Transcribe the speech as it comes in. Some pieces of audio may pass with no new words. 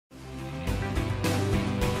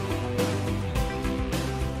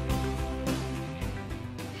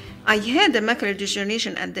I had a macular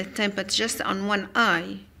degeneration at that time, but just on one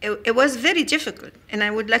eye. It was very difficult, and I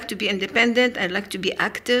would like to be independent. I'd like to be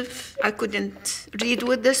active. I couldn't read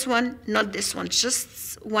with this one, not this one, just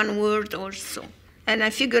one word or so. And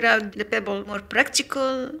I figured out the Pebble more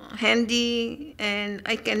practical, handy, and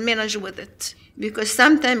I can manage with it. Because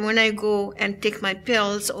sometimes when I go and take my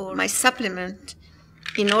pills or my supplement,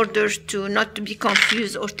 in order to not to be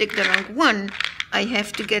confused or take the wrong one, I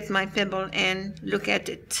have to get my Pebble and look at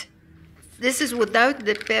it. This is without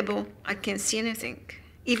the Pebble, I can't see anything.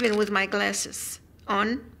 Even with my glasses on,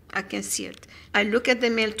 I can see it. I look at the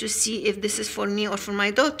mail to see if this is for me or for my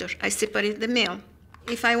daughter. I separate the mail.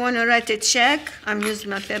 If I want to write a check, I'm using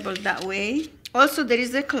my Pebble that way. Also, there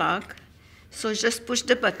is a clock, so just push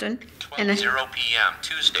the button. 12:00 p.m.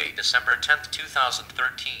 Tuesday, December 10th,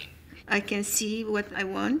 2013. I can see what I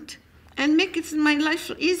want and make it my life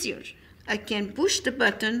easier. I can push the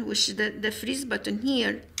button, which is the freeze button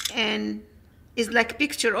here, and it's like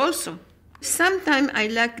picture also. Sometimes I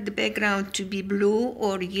like the background to be blue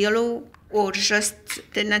or yellow or just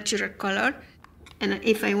the natural color. And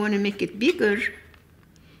if I want to make it bigger,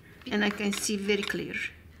 and I can see very clear.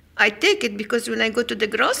 I take it because when I go to the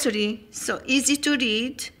grocery, so easy to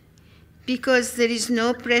read, because there is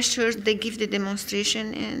no pressure. They give the demonstration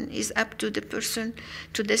and it's up to the person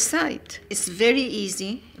to decide. It's very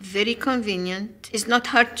easy, very convenient. It's not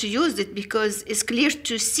hard to use it because it's clear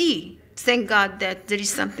to see. Thank God that there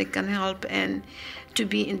is something can help and to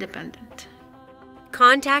be independent.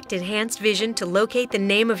 Contact Enhanced Vision to locate the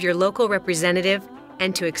name of your local representative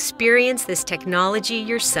and to experience this technology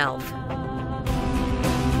yourself.